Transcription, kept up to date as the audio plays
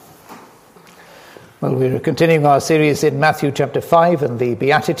Well, we're continuing our series in Matthew chapter 5 and the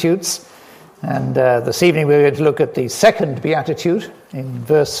Beatitudes. And this evening we're going to look at the second Beatitude in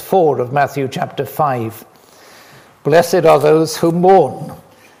verse 4 of Matthew chapter 5. Blessed are those who mourn,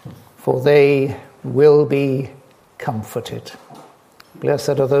 for they will be comforted.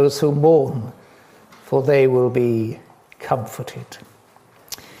 Blessed are those who mourn, for they will be comforted.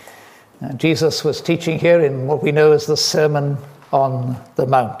 Jesus was teaching here in what we know as the Sermon on the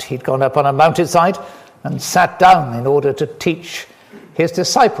Mount. He'd gone up on a mountainside and sat down in order to teach his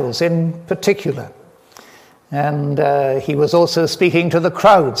disciples in particular. And he was also speaking to the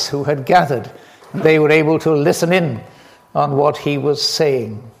crowds who had gathered. They were able to listen in on what he was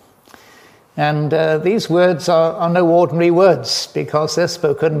saying. And these words are no ordinary words, because they're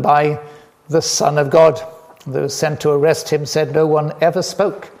spoken by the Son of God. Those sent to arrest him said no one ever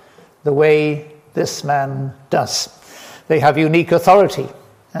spoke the way this man does. They have unique authority,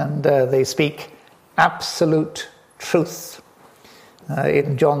 and they speak absolute truth.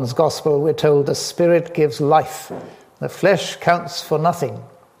 In John's Gospel, we're told the Spirit gives life, the flesh counts for nothing.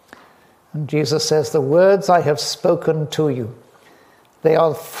 And Jesus says, the words I have spoken to you, they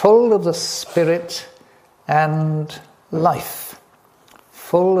are full of the Spirit and life.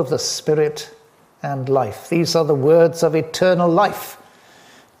 Full of the Spirit and life. These are the words of eternal life.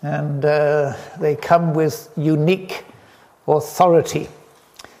 And they come with unique authority.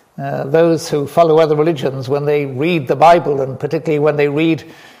 Those who follow other religions, when they read the Bible, and particularly when they read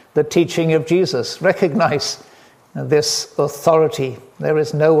the teaching of Jesus, recognize this authority. There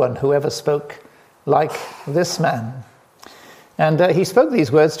is no one who ever spoke like this man. And he spoke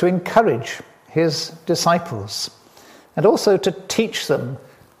these words to encourage his disciples, and also to teach them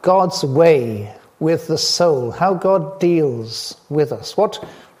God's way with the soul, how God deals with us, what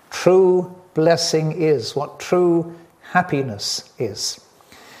true blessing is, what true happiness is.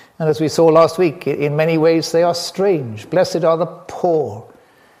 And as we saw last week, in many ways they are strange. Blessed are the poor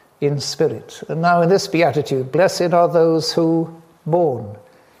in spirit. And now in this beatitude, blessed are those who mourn.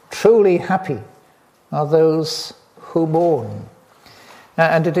 Truly happy are those who mourn.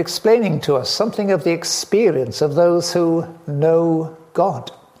 And it explaining to us something of the experience of those who know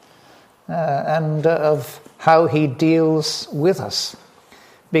God and of how he deals with us.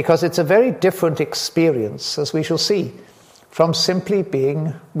 Because it's a very different experience, as we shall see, from simply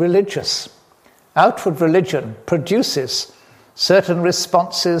being religious. Outward religion produces certain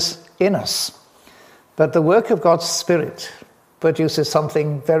responses in us, but the work of God's Spirit produces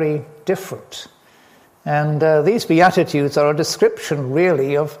something very different. And these Beatitudes are a description,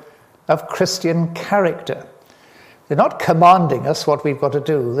 really, of Christian character. They're not commanding us what we've got to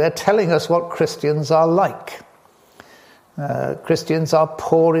do. They're telling us what Christians are like. Christians are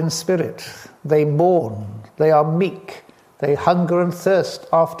poor in spirit. They mourn. They are meek. They hunger and thirst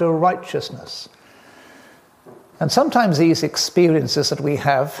after righteousness. And sometimes these experiences that we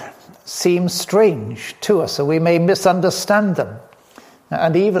have seem strange to us, or we may misunderstand them,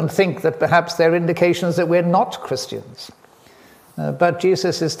 and even think that perhaps they're indications that we're not Christians. But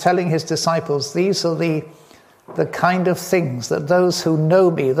Jesus is telling his disciples, these are the kind of things that those who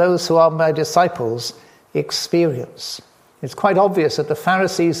know me, those who are my disciples, experience. It's quite obvious that the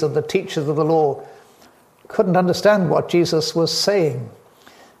Pharisees and the teachers of the law couldn't understand what Jesus was saying.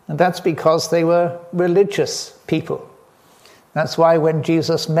 And that's because they were religious people. That's why when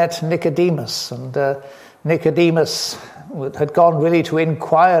Jesus met Nicodemus, and Nicodemus had gone really to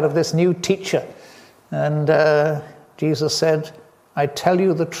inquire of this new teacher, and Jesus said, I tell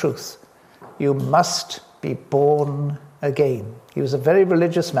you the truth, you must be born again. He was a very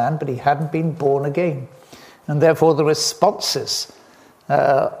religious man, but he hadn't been born again. And therefore the responses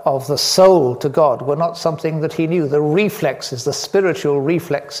of the soul to God were not something that he knew. The reflexes, the spiritual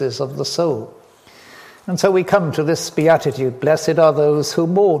reflexes of the soul. And so we come to this beatitude, blessed are those who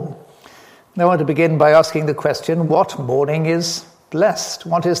mourn. I want to begin by asking the question, what mourning is blessed?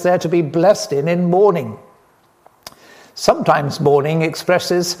 What is there to be blessed in mourning? Sometimes mourning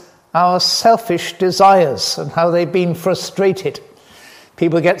expresses our selfish desires and how they've been frustrated.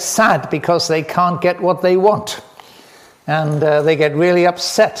 People get sad because they can't get what they want. And they get really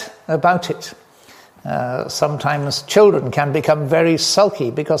upset about it. Sometimes children can become very sulky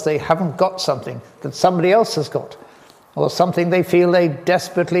because they haven't got something that somebody else has got, or something they feel they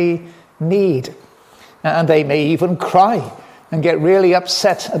desperately need. And they may even cry and get really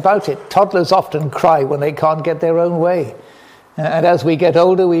upset about it. Toddlers often cry when they can't get their own way. And as we get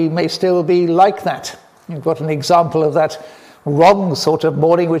older, we may still be like that. You've got an example of that wrong sort of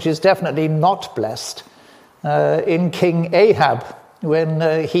mourning, which is definitely not blessed. In King Ahab,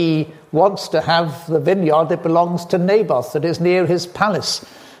 when he wants to have the vineyard that belongs to Naboth, that is near his palace.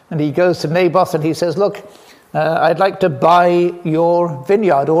 And he goes to Naboth and he says, look, I'd like to buy your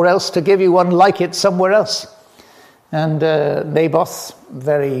vineyard, or else to give you one like it somewhere else. And Naboth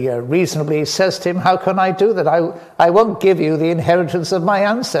very reasonably says to him, how can I do that? I won't give you the inheritance of my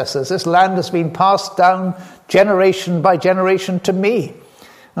ancestors. This land has been passed down generation by generation to me.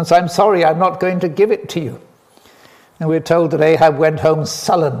 And so I'm sorry, I'm not going to give it to you. And we're told that Ahab went home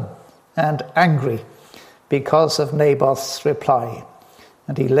sullen and angry because of Naboth's reply.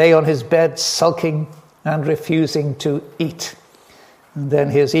 And he lay on his bed sulking and refusing to eat. And then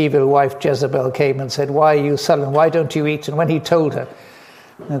his evil wife Jezebel came and said, why are you sullen? Why don't you eat? And when he told her,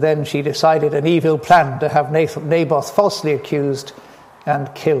 and then she decided an evil plan to have Naboth falsely accused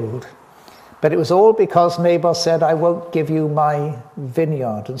and killed. But it was all because Naboth said, I won't give you my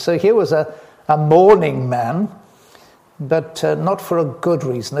vineyard. And so here was a mourning man, but not for a good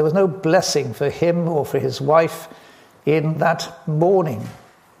reason. There was no blessing for him or for his wife in that mourning.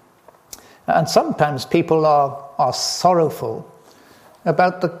 And sometimes people are sorrowful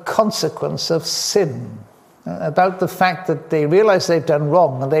about the consequence of sin, about the fact that they realize they've done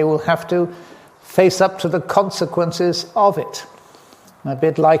wrong and they will have to face up to the consequences of it. A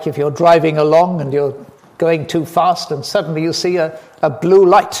bit like if you're driving along and you're going too fast and suddenly you see a blue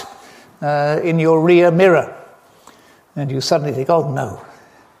light in your rear mirror and you suddenly think, oh no,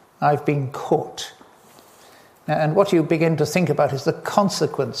 I've been caught. And what you begin to think about is the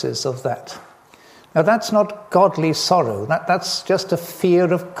consequences of that. Now that's not godly sorrow, that's just a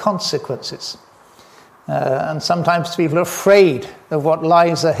fear of consequences. And sometimes people are afraid of what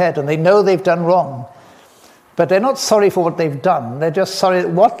lies ahead and they know they've done wrong. But they're not sorry for what they've done, they're just sorry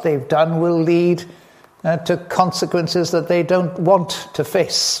that what they've done will lead to consequences that they don't want to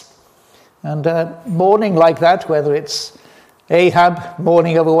face. And mourning like that, whether it's Ahab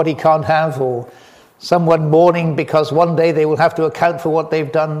mourning over what he can't have, or someone mourning because one day they will have to account for what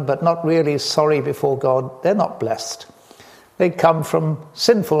they've done, but not really sorry before God, they're not blessed. They come from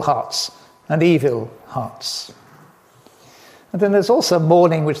sinful hearts and evil hearts. And then there's also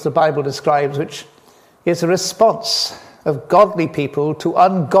mourning which the Bible describes, which is a response of godly people to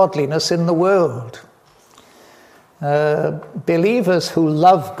ungodliness in the world. Believers who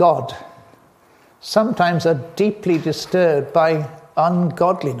love God sometimes are deeply disturbed by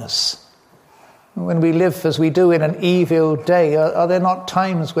ungodliness. When we live as we do in an evil day, are there not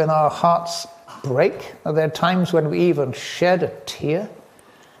times when our hearts break? Are there times when we even shed a tear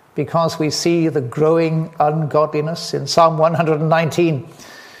because we see the growing ungodliness? In Psalm 119,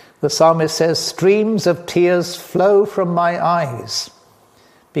 the psalmist says, streams of tears flow from my eyes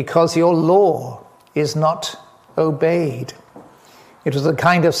because your law is not obeyed. It was the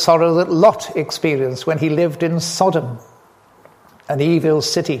kind of sorrow that Lot experienced when he lived in Sodom, an evil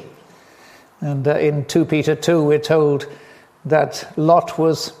city. And in 2 Peter 2, we're told that Lot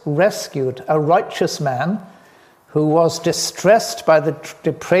was rescued, a righteous man who was distressed by the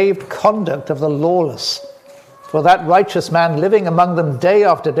depraved conduct of the lawless. For that righteous man living among them day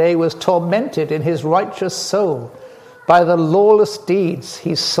after day was tormented in his righteous soul by the lawless deeds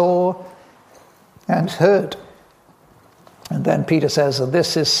he saw and heard. And then Peter says, and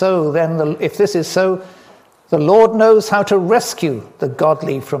this is so, then if this is so, the Lord knows how to rescue the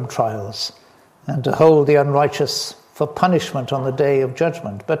godly from trials and to hold the unrighteous for punishment on the day of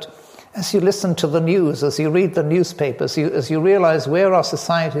judgment. But as you listen to the news, as you read the newspapers, as you realize where our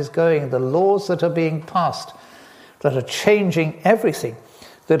society is going, the laws that are being passed, that are changing everything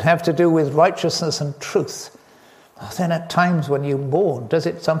that have to do with righteousness and truth, then at times when you mourn, does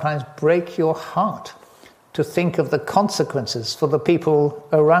it sometimes break your heart to think of the consequences for the people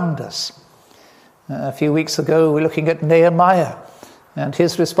around us? A few weeks ago, we were looking at Nehemiah and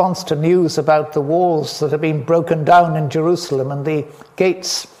his response to news about the walls that have been broken down in Jerusalem and the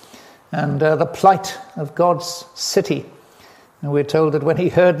gates and the plight of God's city. And we're told that when he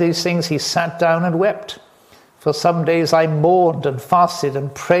heard these things, he sat down and wept. For some days I mourned and fasted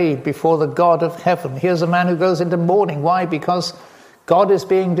and prayed before the God of heaven. Here's a man who goes into mourning. Why? Because God is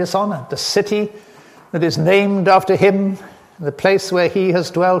being dishonored. The city that is named after him, the place where he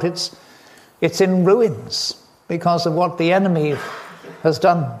has dwelt, it's in ruins because of what the enemy has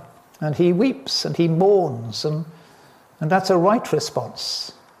done. And he weeps and he mourns. And that's a right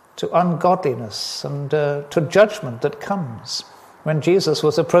response to ungodliness and to judgment that comes. When Jesus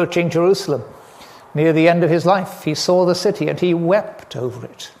was approaching Jerusalem, near the end of his life, he saw the city and he wept over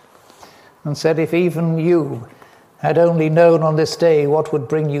it and said, if even you had only known on this day what would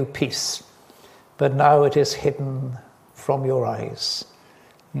bring you peace, but now it is hidden from your eyes.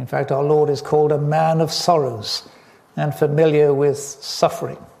 In fact, our Lord is called a man of sorrows and familiar with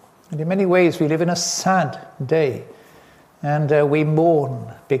suffering. And in many ways, we live in a sad day And we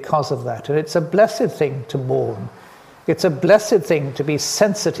mourn because of that. And it's a blessed thing to mourn. It's a blessed thing to be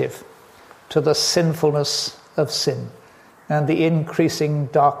sensitive to the sinfulness of sin and the increasing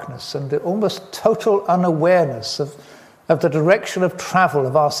darkness and the almost total unawareness of the direction of travel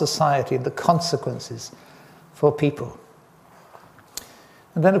of our society and the consequences for people.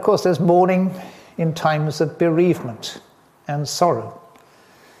 And then, of course, there's mourning in times of bereavement and sorrow,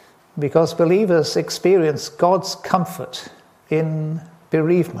 because believers experience God's comfort in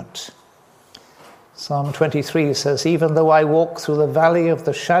bereavement. Psalm 23 says, "Even though I walk through the valley of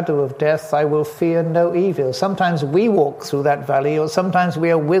the shadow of death, I will fear no evil." Sometimes we walk through that valley, or sometimes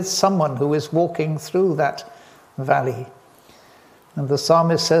we are with someone who is walking through that valley. And the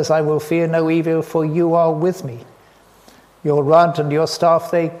psalmist says, "I will fear no evil, for you are with me. Your rod and your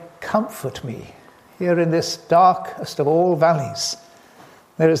staff, they comfort me." Here in this darkest of all valleys,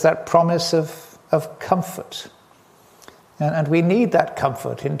 there is that promise of comfort. And we need that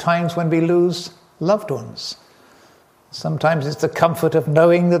comfort in times when we lose loved ones. Sometimes it's the comfort of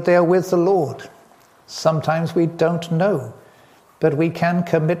knowing that they are with the Lord. Sometimes we don't know, but we can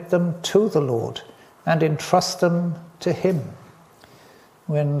commit them to the Lord and entrust them to Him.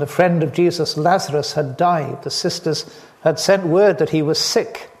 When the friend of Jesus, Lazarus, had died, the sisters had sent word that he was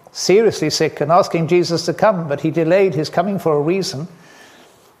sick, seriously sick, and asking Jesus to come, but he delayed his coming for a reason.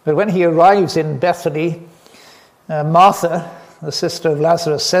 But when he arrives in Bethany, Martha, the sister of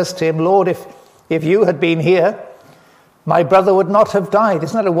Lazarus, says to him, "Lord, if you had been here, my brother would not have died."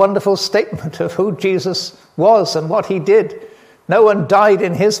 Isn't that a wonderful statement of who Jesus was and what he did? No one died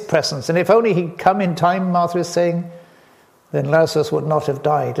in his presence, and if only he'd come in time, Martha is saying, then Lazarus would not have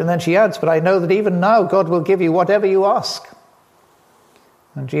died. And then she adds, "But I know that even now God will give you whatever you ask."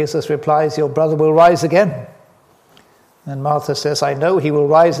 And Jesus replies, "Your brother will rise again." And Martha says, "I know he will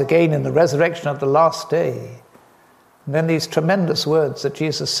rise again in the resurrection of the last day." And then these tremendous words that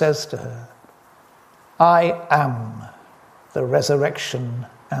Jesus says to her, "I am the resurrection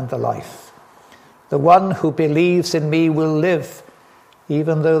and the life. The one who believes in me will live,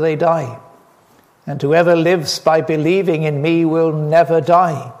 even though they die. And whoever lives by believing in me will never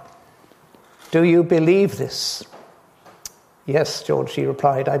die. Do you believe this?" "Yes, George," she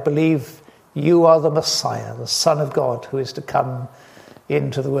replied, "I believe you are the Messiah, the Son of God, who is to come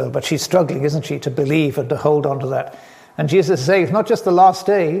into the world." But she's struggling, isn't she, to believe and to hold on to that. And Jesus says, "It's not just the last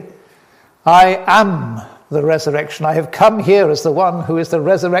day. I am the resurrection. I have come here as the one who is the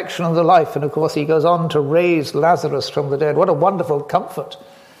resurrection and the life." And of course, he goes on to raise Lazarus from the dead. What a wonderful comfort.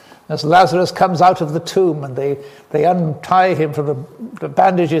 As Lazarus comes out of the tomb and they untie him from the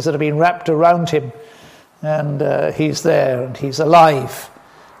bandages that have been wrapped around him, and he's there and he's alive.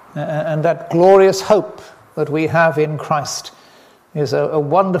 And that glorious hope that we have in Christ is a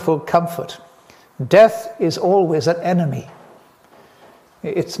wonderful comfort. Death is always an enemy.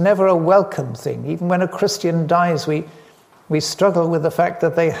 It's never a welcome thing. Even when a Christian dies, we struggle with the fact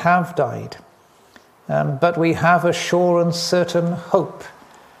that they have died. But we have a sure and certain hope.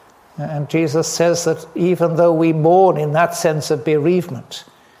 And Jesus says that even though we mourn in that sense of bereavement,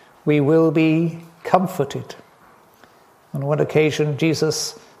 we will be comforted. On one occasion,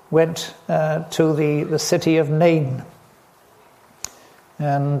 Jesus went to the city of Nain.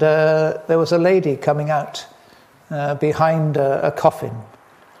 And there was a lady coming out behind a coffin.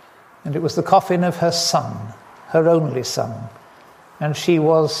 And it was the coffin of her son, her only son. And she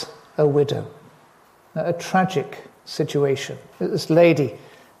was a widow. A tragic situation. This lady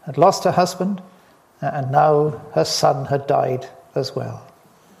had lost her husband, and now her son had died as well.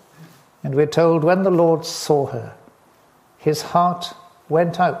 And we're told when the Lord saw her, his heart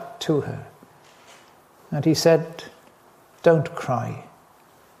went out to her. And he said, "Don't cry."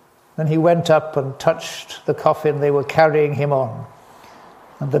 Then he went up and touched the coffin they were carrying him on.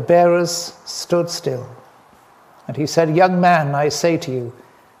 And the bearers stood still. And he said, "Young man, I say to you,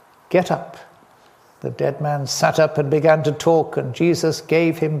 get up." The dead man sat up and began to talk, and Jesus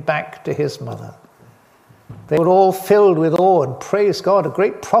gave him back to his mother. They were all filled with awe and praised God. A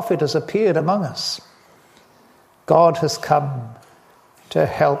great prophet has appeared among us. God has come to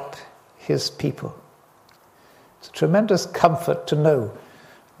help his people. It's a tremendous comfort to know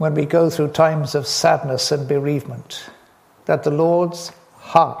when we go through times of sadness and bereavement that the Lord's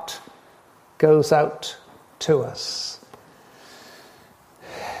heart goes out to us.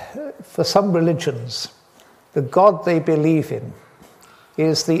 For some religions, the God they believe in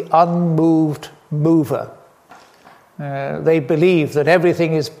is the unmoved mover. They believe that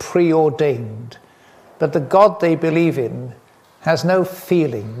everything is preordained. But the God they believe in has no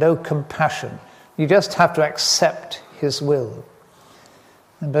feeling, no compassion. You just have to accept his will.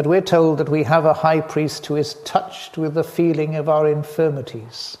 But we're told that we have a high priest who is touched with the feeling of our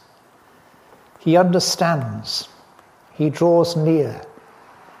infirmities. He understands, he draws near,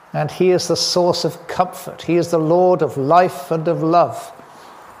 and he is the source of comfort. He is the Lord of life and of love,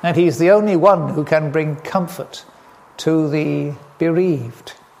 and he's the only one who can bring comfort to the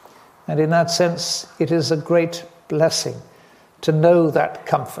bereaved. And in that sense, it is a great blessing to know that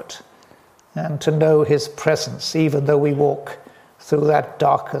comfort and to know his presence, even though we walk through that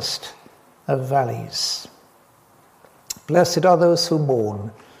darkest of valleys. Blessed are those who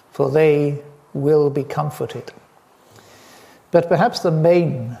mourn, for they will be comforted. But perhaps the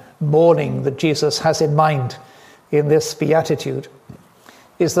main mourning that Jesus has in mind in this beatitude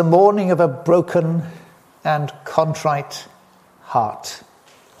is the mourning of a broken and contrite heart.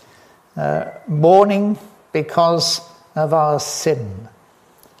 Mourning because of our sin,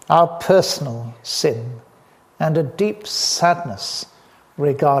 our personal sin, and a deep sadness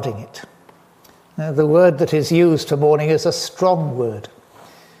regarding it. The word that is used for mourning is a strong word.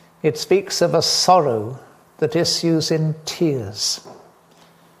 It speaks of a sorrow that issues in tears,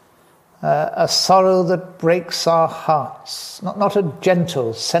 a sorrow that breaks our hearts, not a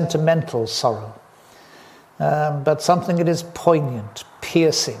gentle, sentimental sorrow, but something that is poignant,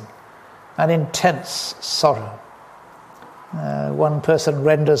 piercing, an intense sorrow. One person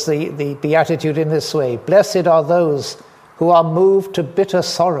renders the beatitude in this way: blessed are those who are moved to bitter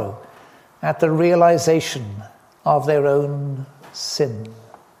sorrow at the realization of their own sin.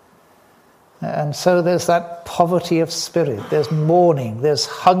 And so there's that poverty of spirit, there's mourning, there's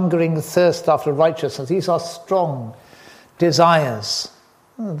hungering thirst after righteousness. These are strong desires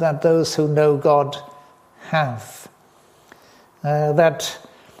that those who know God have. That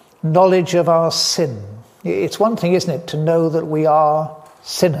knowledge of our sin. It's one thing, isn't it, to know that we are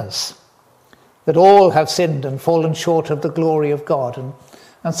sinners, that all have sinned and fallen short of the glory of God.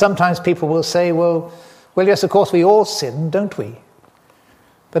 And sometimes people will say, well, yes, of course we all sin, don't we?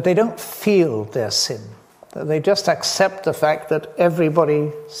 But they don't feel their sin. They just accept the fact that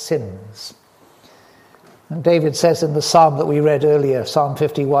everybody sins. And David says in the psalm that we read earlier, Psalm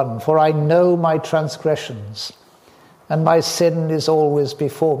 51, "For I know my transgressions, and my sin is always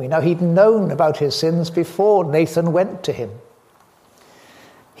before me." Now, he'd known about his sins before Nathan went to him.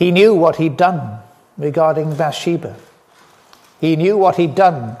 He knew what he'd done regarding Bathsheba. He knew what he'd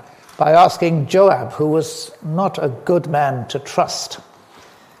done by asking Joab, who was not a good man to trust,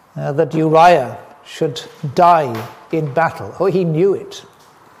 that Uriah should die in battle. Oh, he knew it,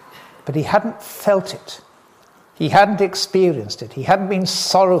 but he hadn't felt it. He hadn't experienced it. He hadn't been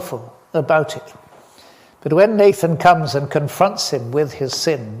sorrowful about it. But when Nathan comes and confronts him with his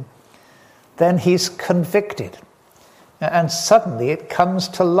sin, then he's convicted. And suddenly it comes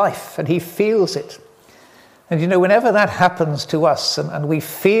to life and he feels it. And you know, whenever that happens to us and we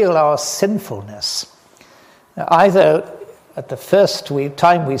feel our sinfulness, either at the first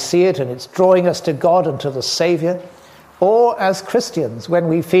time we see it and it's drawing us to God and to the Saviour, or as Christians when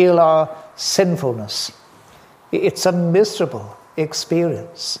we feel our sinfulness, it's a miserable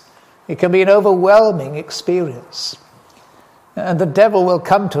experience. It can be an overwhelming experience. And the devil will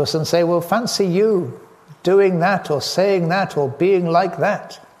come to us and say, well, fancy you doing that or saying that or being like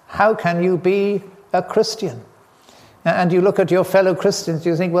that. How can you be a Christian? And you look at your fellow Christians,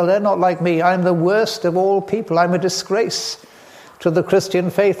 you think, well, they're not like me. I'm the worst of all people. I'm a disgrace to the Christian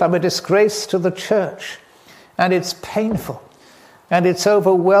faith. I'm a disgrace to the church. And it's painful. And it's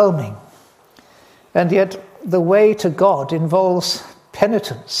overwhelming. And yet the way to God involves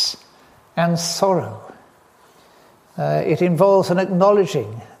penitence and sorrow. It involves an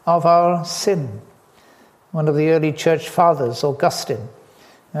acknowledging of our sin. One of the early church fathers, Augustine,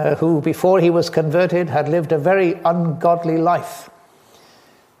 who before he was converted had lived a very ungodly life.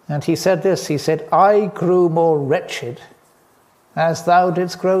 And he said this, he said, "I grew more wretched as thou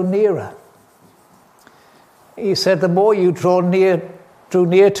didst grow nearer." He said, the more you drew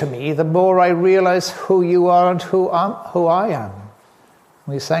near to me, the more I realize who you are and who I am.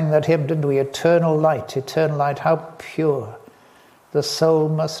 We sang that hymn, didn't we? Eternal light, how pure the soul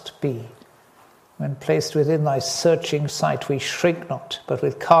must be. When placed within thy searching sight, we shrink not, but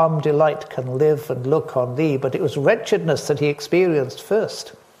with calm delight can live and look on thee. But it was wretchedness that he experienced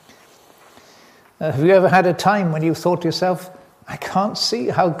first. Have you ever had a time when you thought to yourself, I can't see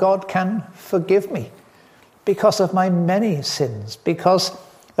how God can forgive me because of my many sins, because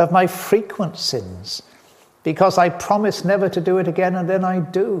of my frequent sins, because I promise never to do it again and then I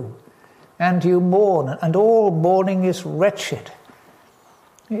do. And you mourn, and all mourning is wretched.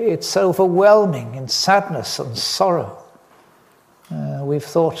 It's overwhelming in sadness and sorrow. We've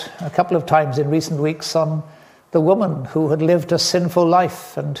thought a couple of times in recent weeks on the woman who had lived a sinful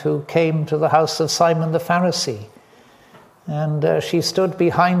life and who came to the house of Simon the Pharisee. And she stood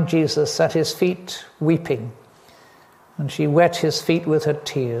behind Jesus at his feet weeping. And she wet his feet with her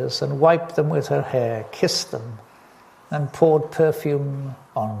tears and wiped them with her hair, kissed them, and poured perfume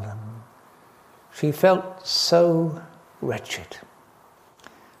on them. She felt so wretched.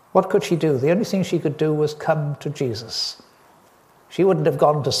 What could she do? The only thing she could do was come to Jesus. She wouldn't have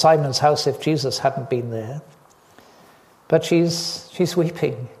gone to Simon's house if Jesus hadn't been there. But she's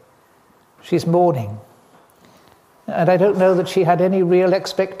weeping. She's mourning. And I don't know that she had any real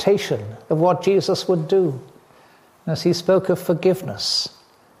expectation of what Jesus would do, as he spoke of forgiveness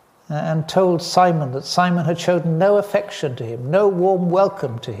and told Simon that Simon had shown no affection to him, no warm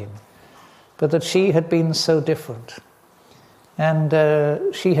welcome to him, but that she had been so different.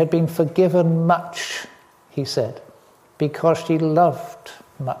 And she had been forgiven much, he said, because she loved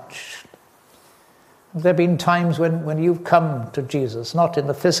much. There have been times when you've come to Jesus, not in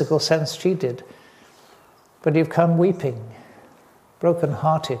the physical sense she did, but you've come weeping,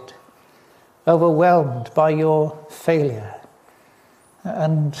 broken-hearted, overwhelmed by your failure,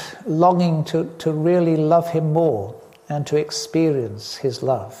 and longing to really love him more and to experience his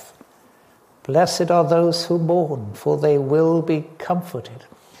love. Blessed are those who mourn, for they will be comforted.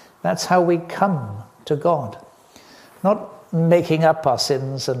 That's how we come to God. Not making up our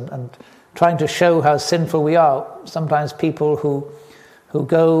sins and trying to show how sinful we are. Sometimes people who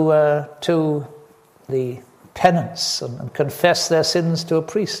go to the penance and confess their sins to a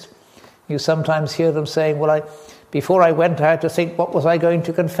priest, you sometimes hear them saying, well, before I went, I had to think, what was I going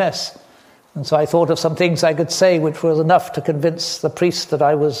to confess? And so I thought of some things I could say which was enough to convince the priest that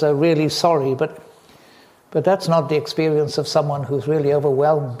I was really sorry. But that's not the experience of someone who's really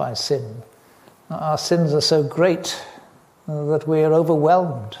overwhelmed by sin. Our sins are so great that we are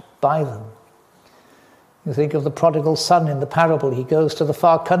overwhelmed by them. You think of the prodigal son in the parable. He goes to the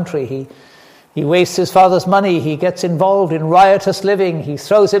far country. He wastes his father's money. He gets involved in riotous living. He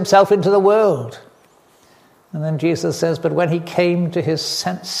throws himself into the world. And then Jesus says, but when he came to his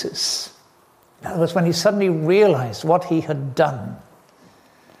senses, that was when he suddenly realized what he had done.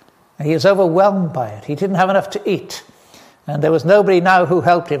 And he was overwhelmed by it. He didn't have enough to eat. And there was nobody now who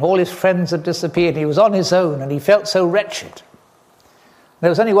helped him. All his friends had disappeared. He was on his own and he felt so wretched. There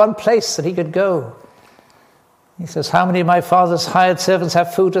was only one place that he could go. He says, how many of my father's hired servants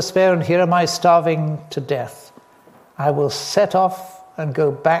have food to spare, and here am I starving to death? I will set off and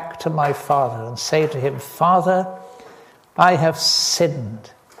go back to my father and say to him, Father, I have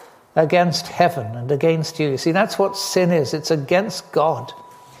sinned against heaven and against you. You see, that's what sin is. It's against God.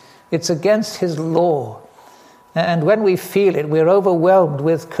 It's against his law. And when we feel it, we're overwhelmed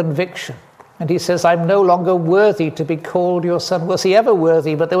with conviction. And he says, I'm no longer worthy to be called your son. Was he ever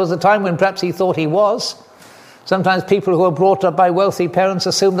worthy? But there was a time when perhaps he thought he was. Sometimes people who are brought up by wealthy parents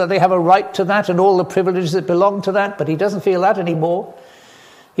assume that they have a right to that and all the privileges that belong to that, but he doesn't feel that anymore.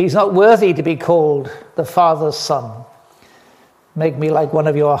 He's not worthy to be called the Father's son. Make me like one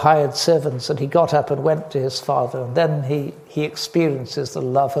of your hired servants. And he got up and went to his father. And then he experiences the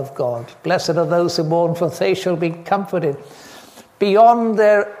love of God. Blessed are those who mourn, for they shall be comforted beyond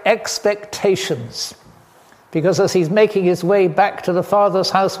their expectations. Because as he's making his way back to the Father's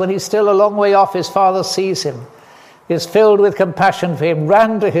house, when he's still a long way off, his Father sees him, is filled with compassion for him,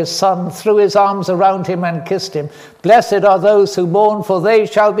 ran to his son, threw his arms around him and kissed him. Blessed are those who mourn, for they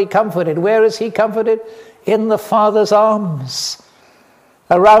shall be comforted. Where is he comforted? In the Father's arms,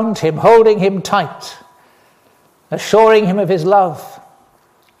 around him, holding him tight, assuring him of his love,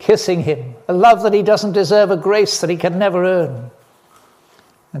 kissing him, a love that he doesn't deserve, a grace that he can never earn.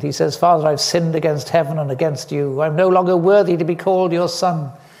 And he says, Father, I've sinned against heaven and against you. I'm no longer worthy to be called your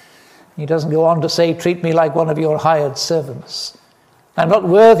son. He doesn't go on to say, treat me like one of your hired servants. I'm not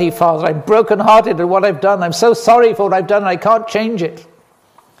worthy, Father. I'm broken-hearted at what I've done. I'm so sorry for what I've done. I can't change it.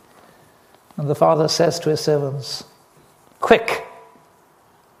 And the Father says to his servants, quick,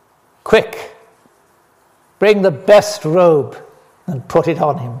 bring the best robe and put it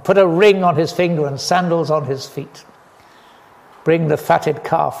on him. Put a ring on his finger and sandals on his feet. Bring the fatted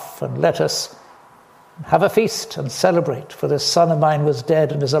calf and let us have a feast and celebrate. For this son of mine was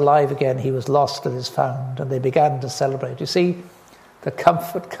dead and is alive again. He was lost and is found. And they began to celebrate. You see, the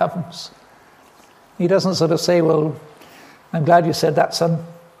comfort comes. He doesn't sort of say, well, I'm glad you said that, son.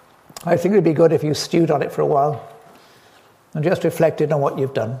 I think it would be good if you stewed on it for a while and just reflected on what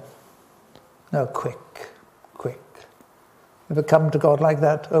you've done. No, quick. Ever come to God like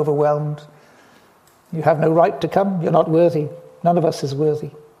that, overwhelmed? You have no right to come. You're not worthy. None of us is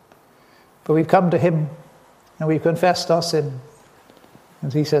worthy. But we've come to him and we've confessed our sin.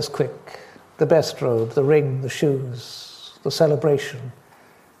 And he says, quick, the best robe, the ring, the shoes, the celebration.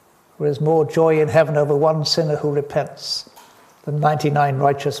 There is more joy in heaven over one sinner who repents than 99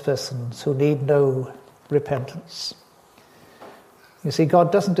 righteous persons who need no repentance. You see,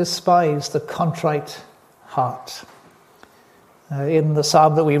 God doesn't despise the contrite heart. In the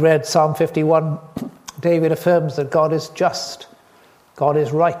psalm that we read, Psalm 51, David affirms that God is just, God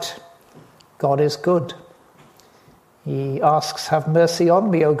is right, God is good. He asks, have mercy on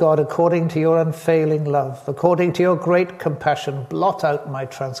me, O God, according to your unfailing love, according to your great compassion, blot out my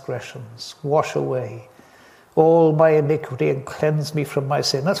transgressions, wash away all my iniquity and cleanse me from my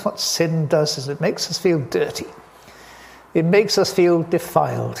sin. That's what sin does, is it makes us feel dirty. It makes us feel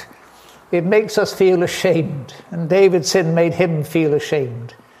defiled. It makes us feel ashamed. And David's sin made him feel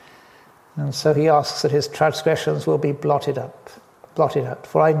ashamed. And so he asks that his transgressions will be blotted out.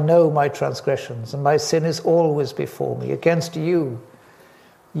 For I know my transgressions, and my sin is always before me. Against you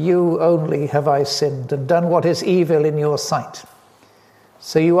only have I sinned and done what is evil in your sight.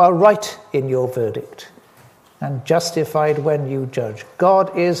 So you are right in your verdict and justified when you judge.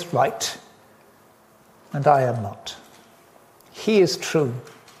 God is right, and I am not. He is true,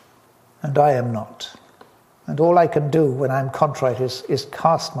 and I am not. And all I can do when I'm contrite is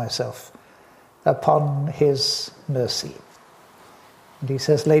cast myself upon his mercy. And he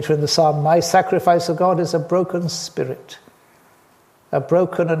says later in the psalm, my sacrifice, O God, is a broken spirit. A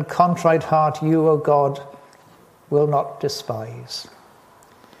broken and contrite heart you, O God, will not despise.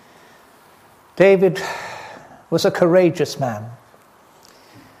 David was a courageous man.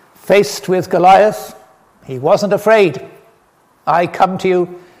 Faced with Goliath, he wasn't afraid. I come to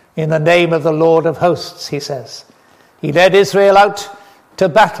you in the name of the Lord of hosts, he says. He led Israel out to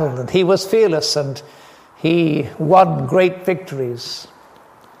battle, and he was fearless, and he won great victories.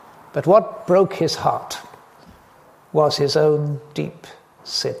 But what broke his heart was his own deep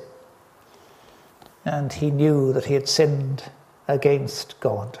sin. And he knew that he had sinned against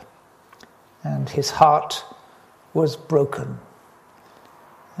God. And his heart was broken.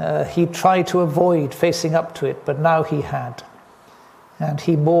 He tried to avoid facing up to it, but now he had. And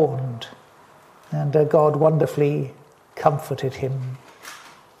he mourned. And God wonderfully comforted him.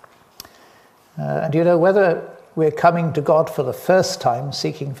 And you know, whether we're coming to God for the first time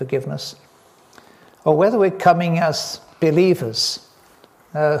seeking forgiveness, or whether we're coming as believers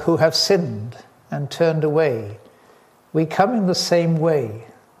who have sinned and turned away, we come in the same way.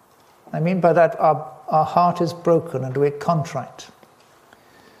 I mean by that our heart is broken and we're contrite.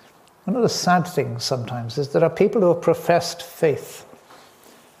 One of the sad things sometimes is there are people who have professed faith,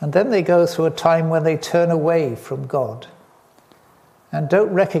 and then they go through a time when they turn away from God and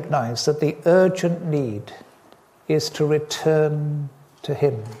don't recognize that the urgent need is to return to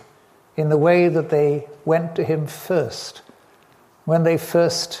him in the way that they went to him first, when they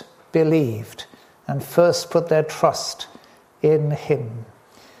first believed and first put their trust in him.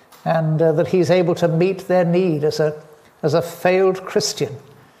 And that he's able to meet their need as a failed Christian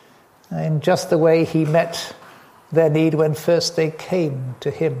in just the way he met their need when first they came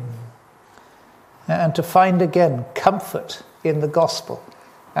to him. And to find again comfort in the gospel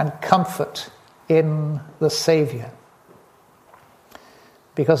and comfort in the Saviour.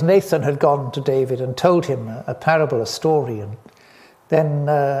 Because Nathan had gone to David and told him a parable, a story, and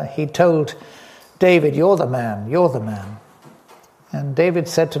then he told David, you're the man. And David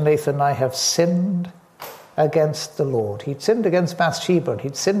said to Nathan, I have sinned against the Lord. He'd sinned against Bathsheba, and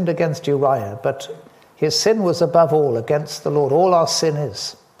he'd sinned against Uriah, but his sin was above all against the Lord. All our sin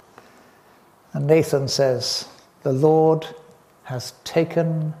is. And Nathan says, the Lord has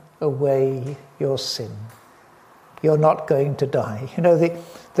taken away your sin. You're not going to die. You know,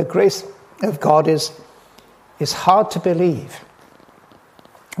 the grace of God is hard to believe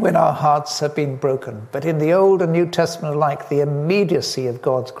when our hearts have been broken. But in the Old and New Testament alike, the immediacy of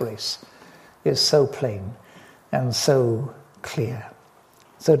God's grace is so plain and so clear.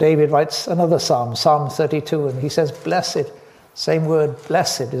 So David writes another psalm, Psalm 32, and he says, blessed, same word,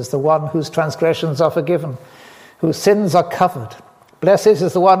 blessed is the one whose transgressions are forgiven, whose sins are covered. Blessed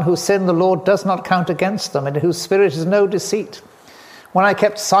is the one whose sin the Lord does not count against them, and in whose spirit is no deceit. When I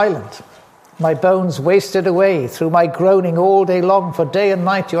kept silent, my bones wasted away through my groaning all day long, for day and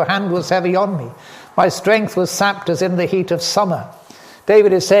night your hand was heavy on me. My strength was sapped as in the heat of summer.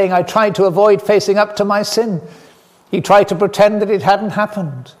 David is saying, I tried to avoid facing up to my sin. He tried to pretend that it hadn't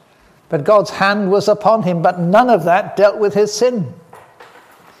happened. But God's hand was upon him, but none of that dealt with his sin.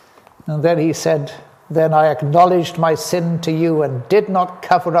 And then he said, then I acknowledged my sin to you and did not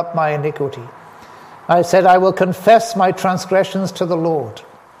cover up my iniquity. I said, I will confess my transgressions to the Lord.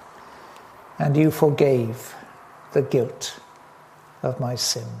 And you forgave the guilt of my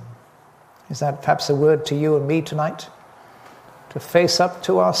sin. Is that perhaps a word to you and me tonight? To face up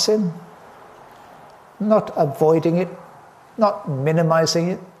to our sin? Not avoiding it, not minimizing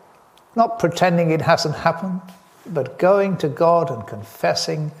it, not pretending it hasn't happened, but going to God and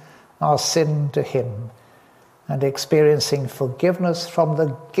confessing our sin to him and experiencing forgiveness from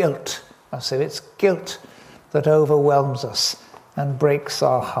the guilt. I said it's guilt that overwhelms us and breaks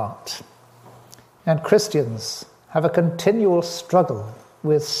our heart. And Christians have a continual struggle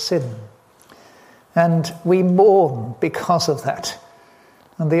with sin. And we mourn because of that.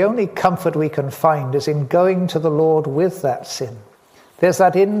 And the only comfort we can find is in going to the Lord with that sin. There's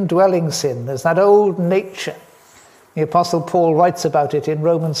that indwelling sin. There's that old nature. The Apostle Paul writes about it in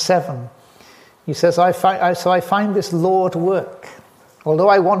Romans 7. He says, I find this law at work. Although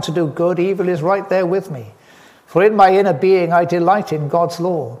I want to do good, evil is right there with me. For in my inner being I delight in God's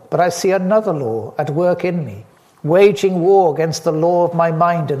law, but I see another law at work in me, waging war against the law of my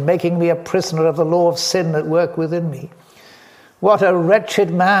mind and making me a prisoner of the law of sin at work within me. What a wretched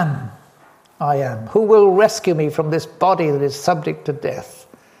man I am. Who will rescue me from this body that is subject to death?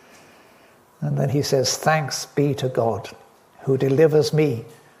 And then he says, thanks be to God who delivers me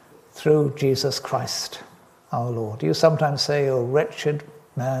through Jesus Christ our Lord. You sometimes say, O wretched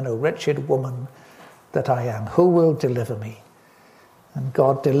man, O wretched woman that I am, who will deliver me? And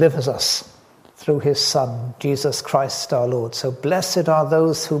God delivers us through his Son, Jesus Christ our Lord. So blessed are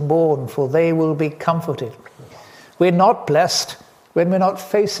those who mourn, for they will be comforted. We're not blessed when we're not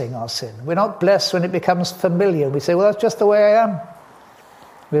facing our sin. We're not blessed when it becomes familiar. We say, well, that's just the way I am.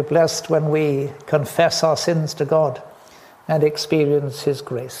 We're blessed when we confess our sins to God and experience his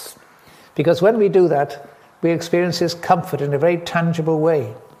grace. Because when we do that, we experience his comfort in a very tangible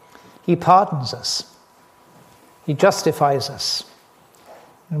way. He pardons us. He justifies us.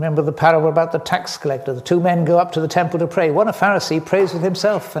 Remember the parable about the tax collector. The two men go up to the temple to pray. One, a Pharisee, prays with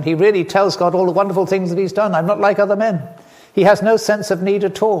himself, and he really tells God all the wonderful things that he's done. I'm not like other men. He has no sense of need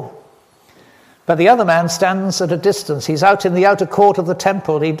at all. But the other man stands at a distance. He's out in the outer court of the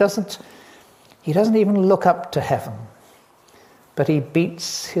temple. He doesn't even look up to heaven, but he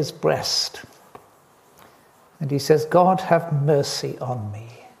beats his breast. And he says, God, have mercy on me,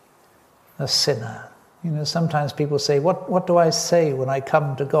 a sinner. You know, sometimes people say, what do I say when I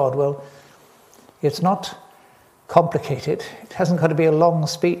come to God? Well, it's not complicated. It hasn't got to be a long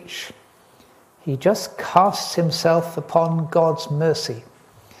speech. He just casts himself upon God's mercy.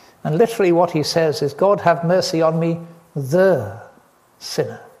 And literally what he says is, God, have mercy on me, the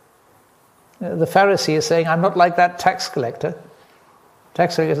sinner. The Pharisee is saying, I'm not like that tax collector.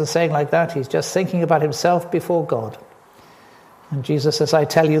 Tax collector isn't saying like that. He's just thinking about himself before God. And Jesus says, I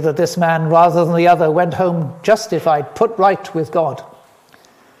tell you that this man, rather than the other, went home justified, put right with God.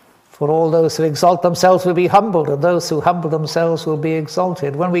 For all those who exalt themselves will be humbled, and those who humble themselves will be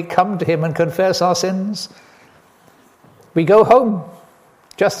exalted. When we come to him and confess our sins, we go home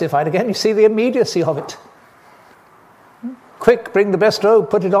justified. Again, you see the immediacy of it. Quick, bring the best robe,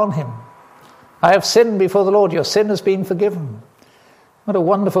 put it on him. I have sinned before the Lord. Your sin has been forgiven. What a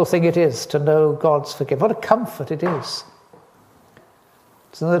wonderful thing it is to know God's forgiveness. What a comfort it is.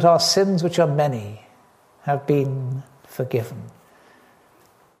 So that our sins, which are many, have been forgiven.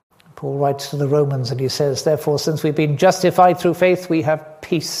 Paul writes to the Romans and he says, therefore, since we've been justified through faith, we have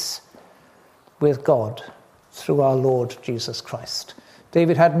peace with God through our Lord Jesus Christ.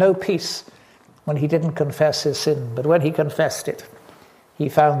 David had no peace when he didn't confess his sin, but when he confessed it, he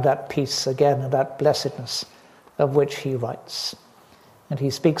found that peace again and that blessedness of which he writes. And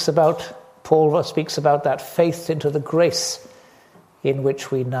Paul speaks about that faith into the grace in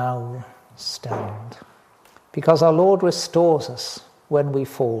which we now stand. Because our Lord restores us when we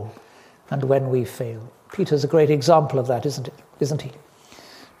fall and when we fail. Peter's a great example of that, isn't he?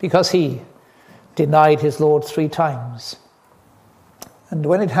 Because he denied his Lord 3 times. And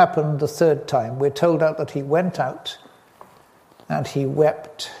when it happened the 3rd time, we're told out that he went out and he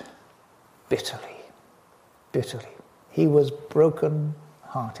wept bitterly. Bitterly. He was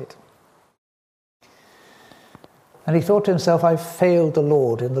broken-hearted. And he thought to himself, I've failed the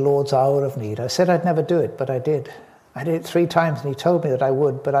Lord in the Lord's hour of need. I said I'd never do it, but I did. I did it 3 times, and he told me that I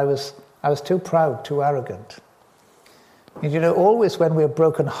would, but I was too proud, too arrogant. And you know, always when we're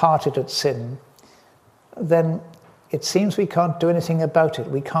broken-hearted at sin, then it seems we can't do anything about it.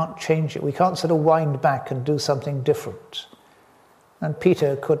 We can't change it. We can't sort of wind back and do something different. And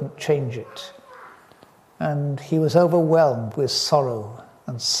Peter couldn't change it. And he was overwhelmed with sorrow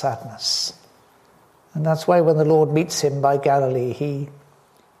and sadness. And that's why when the Lord meets him by Galilee,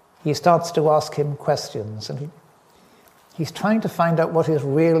 he starts to ask him questions. And he's trying to find out what is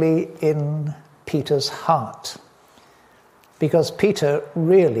really in Peter's heart. Because Peter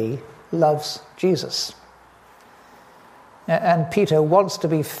really loves Jesus. And Peter wants to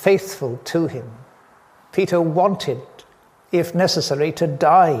be faithful to him. Peter wanted, if necessary, to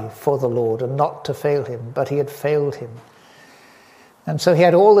die for the Lord and not to fail him, but he had failed him. And so he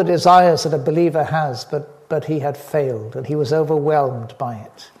had all the desires that a believer has, but he had failed, and he was overwhelmed by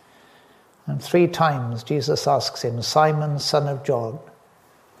it. And 3 times Jesus asks him, Simon, son of John,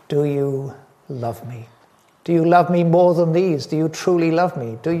 do you love me? Do you love me more than these? Do you truly love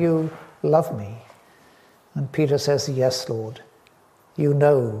me? Do you love me? And Peter says, yes, Lord, you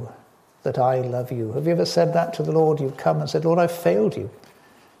know that I love you. Have you ever said that to the Lord? You've come and said, Lord, I've failed you.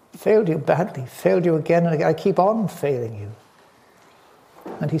 Failed you badly. Failed you again and again. I keep on failing you.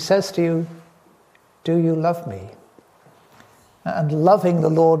 And he says to you, do you love me? And loving the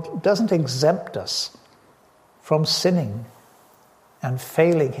Lord doesn't exempt us from sinning and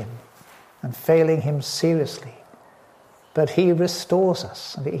failing him seriously. But he restores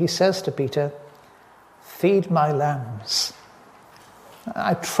us. And he says to Peter, feed my lambs.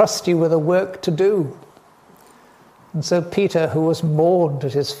 I trust you with a work to do. And so Peter, who was mourned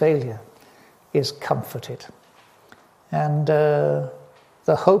at his failure, is comforted. And the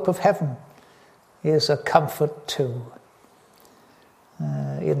hope of heaven is a comfort too.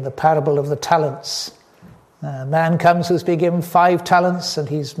 In the parable of the talents, a man comes who's been given 5 talents and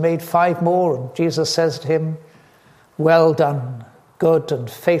he's made 5 more. And Jesus says to him, well done, good and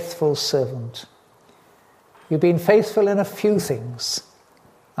faithful servant. You've been faithful in a few things.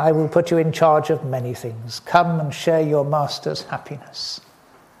 I will put you in charge of many things. Come and share your master's happiness.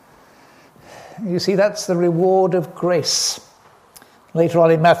 You see, that's the reward of grace. Later on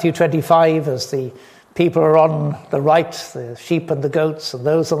in Matthew 25, as the people are on the right, the sheep and the goats, and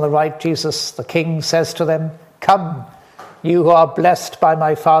those on the right, Jesus, the King, says to them, come, you who are blessed by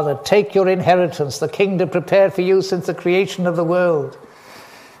my Father, take your inheritance, the kingdom prepared for you since the creation of the world.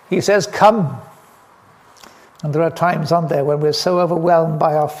 He says, come. And there are times on there when we're so overwhelmed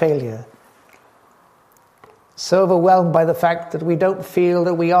by our failure, so overwhelmed by the fact that we don't feel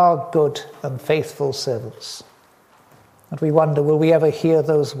that we are good and faithful servants, that we wonder, will we ever hear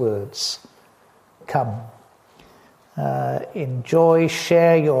those words? Come, enjoy,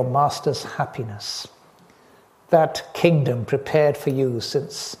 share your master's happiness, that kingdom prepared for you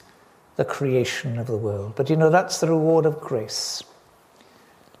since the creation of the world. But that's the reward of grace.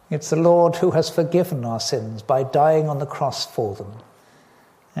 It's the Lord who has forgiven our sins by dying on the cross for them,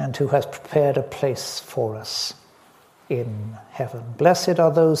 and who has prepared a place for us in heaven. Blessed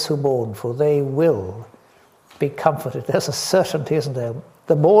are those who mourn, for they will be comforted. There's a certainty, isn't there?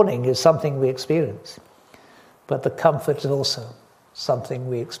 The mourning is something we experience, but the comfort is also something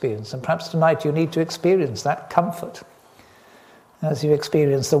we experience. And perhaps tonight you need to experience that comfort as you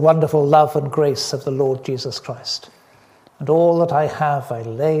experience the wonderful love and grace of the Lord Jesus Christ. And all that I have I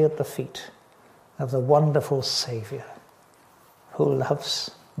lay at the feet of the wonderful Saviour who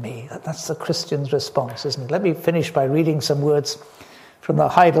loves me. That's the Christian's response, isn't it? Let me finish by reading some words from the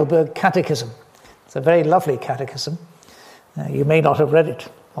Heidelberg Catechism. It's a very lovely catechism. You may not have read it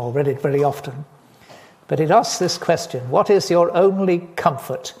or read it very often. But it asks this question: what is your only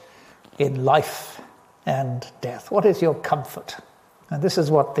comfort in life and death? What is your comfort? And this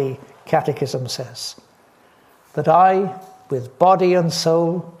is what the Catechism says: that I, with body and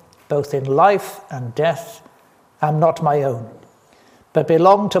soul, both in life and death, am not my own, but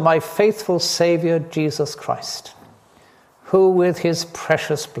belong to my faithful Saviour Jesus Christ, who with his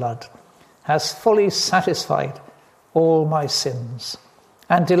precious blood has fully satisfied all my sins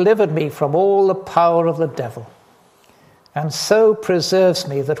and delivered me from all the power of the devil, and so preserves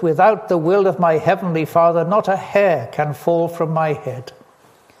me that without the will of my heavenly Father not a hair can fall from my head.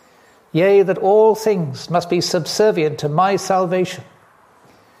 Yea, that all things must be subservient to my salvation.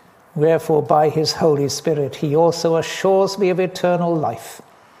 Wherefore by his Holy Spirit he also assures me of eternal life,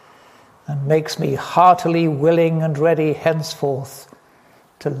 and makes me heartily willing and ready henceforth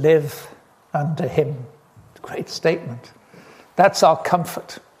to live unto him. Great statement. That's our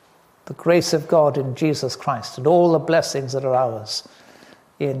comfort, the grace of God in Jesus Christ and all the blessings that are ours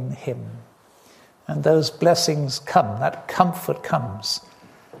in him. And those blessings come, that comfort comes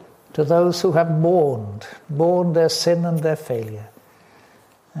to those who have mourned their sin and their failure,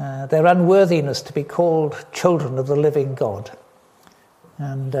 their unworthiness to be called children of the living God,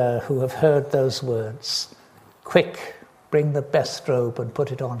 and who have heard those words, quick, bring the best robe and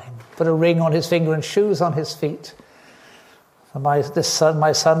put it on him, put a ring on his finger and shoes on his feet. For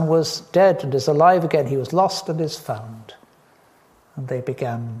my son was dead and is alive again. He was lost and is found. And they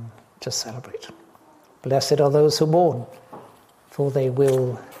began to celebrate. Blessed are those who mourn, for they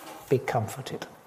will be comforted.